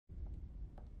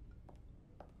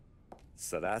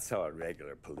So that's how a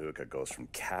regular palooka goes from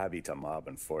cabbie to mob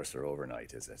enforcer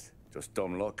overnight, is it? Just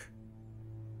dumb luck?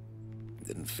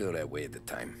 Didn't feel that way at the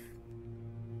time.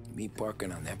 Me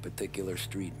parking on that particular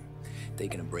street,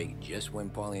 taking a break just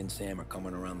when Paulie and Sam are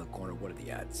coming around the corner, what are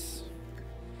the odds?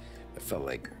 It felt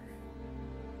like,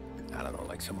 I don't know,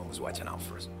 like someone was watching out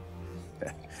for us.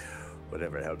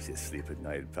 Whatever helps you sleep at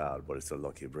night, pal, but it's a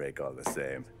lucky break all the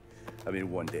same. I mean,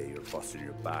 one day you're busting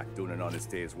your back, doing an honest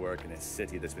day's work in a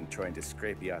city that's been trying to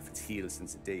scrape you off its heels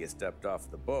since the day you stepped off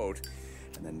the boat,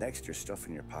 and the next you're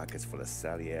stuffing your pockets full of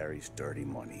Salieri's dirty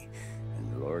money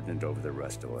and lording it over the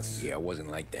rest of us. Yeah, it wasn't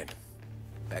like that.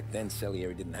 Back then,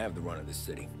 Salieri didn't have the run of the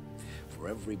city. For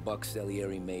every buck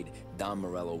Salieri made, Don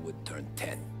Morello would turn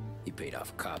 10. He paid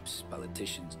off cops,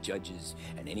 politicians, judges,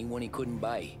 and anyone he couldn't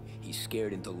buy, he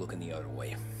scared into looking the other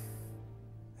way.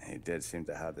 He did seem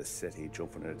to have the city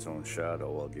jumping at its own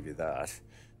shadow, I'll give you that.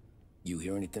 You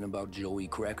hear anything about Joey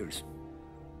Crackers?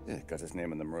 Yeah, got his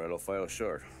name in the Morello file,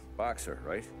 sure. Boxer,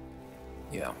 right?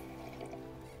 Yeah,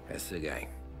 that's the guy.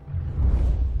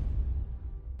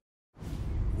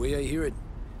 Way I hear it,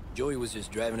 Joey was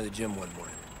just driving to the gym one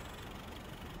morning.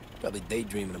 Probably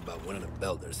daydreaming about winning a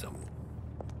belt or something.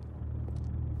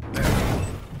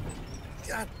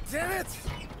 God damn it!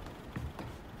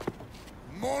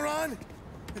 Moron!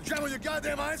 You're driving with your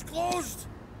goddamn eyes closed?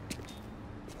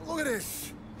 Look at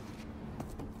this!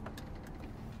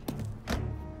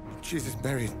 Jesus,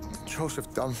 Mary,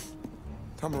 Joseph, Tom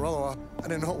Morello, I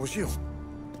didn't know it was you.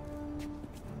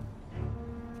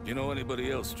 You know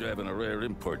anybody else driving a rare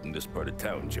import in this part of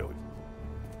town, Joey?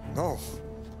 No.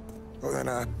 Well then,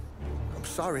 I'm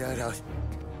sorry, I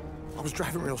was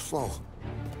driving real slow.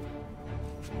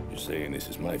 You're saying this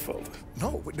is my fault?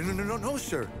 No, no,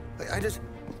 sir.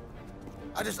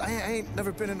 I ain't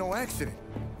never been in no accident.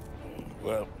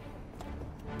 Well,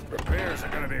 repairs are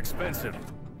gonna be expensive.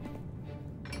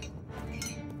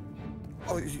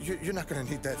 Oh, you're not gonna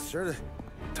need that, sir. The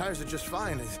tires are just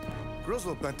fine. The grill's a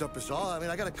little bent up is all. I mean,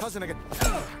 I got a cousin I can...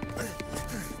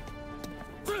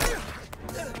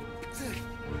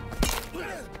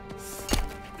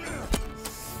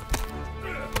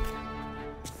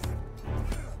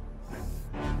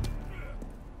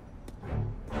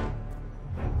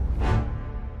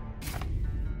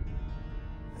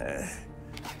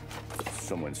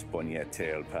 Someone spun you a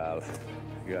tale, pal.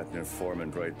 You got an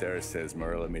informant right there says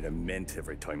Morello made a mint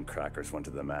every time Crackers went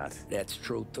to the mat. That's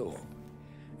true, too.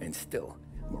 And still,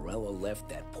 Morello left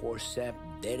that poor sap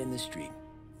dead in the street.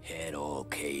 Head all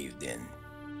caved in.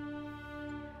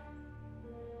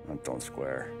 Don't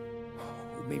square.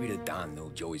 Well, maybe the Don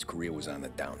knew Joey's career was on the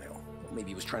downhill.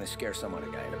 Maybe he was trying to scare some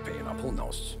other guy into paying up. Who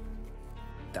knows?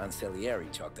 Don Salieri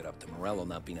chalked it up to Morello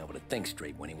not being able to think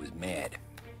straight when he was mad.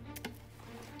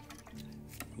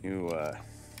 You,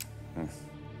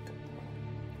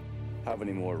 have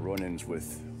any more run-ins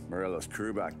with Morello's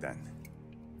crew back then?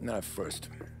 Not at first.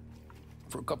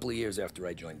 For a couple of years after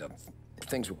I joined up,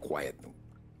 things were quiet.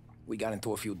 We got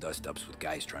into a few dust-ups with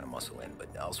guys trying to muscle in, but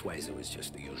elsewise it was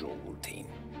just the usual routine.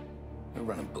 We were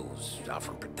running booze,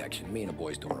 offering protection, me and the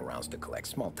boys doing the rounds to collect,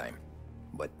 small time.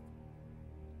 But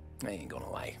I ain't gonna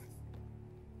lie.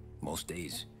 Most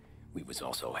days, we was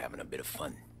also having a bit of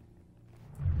fun.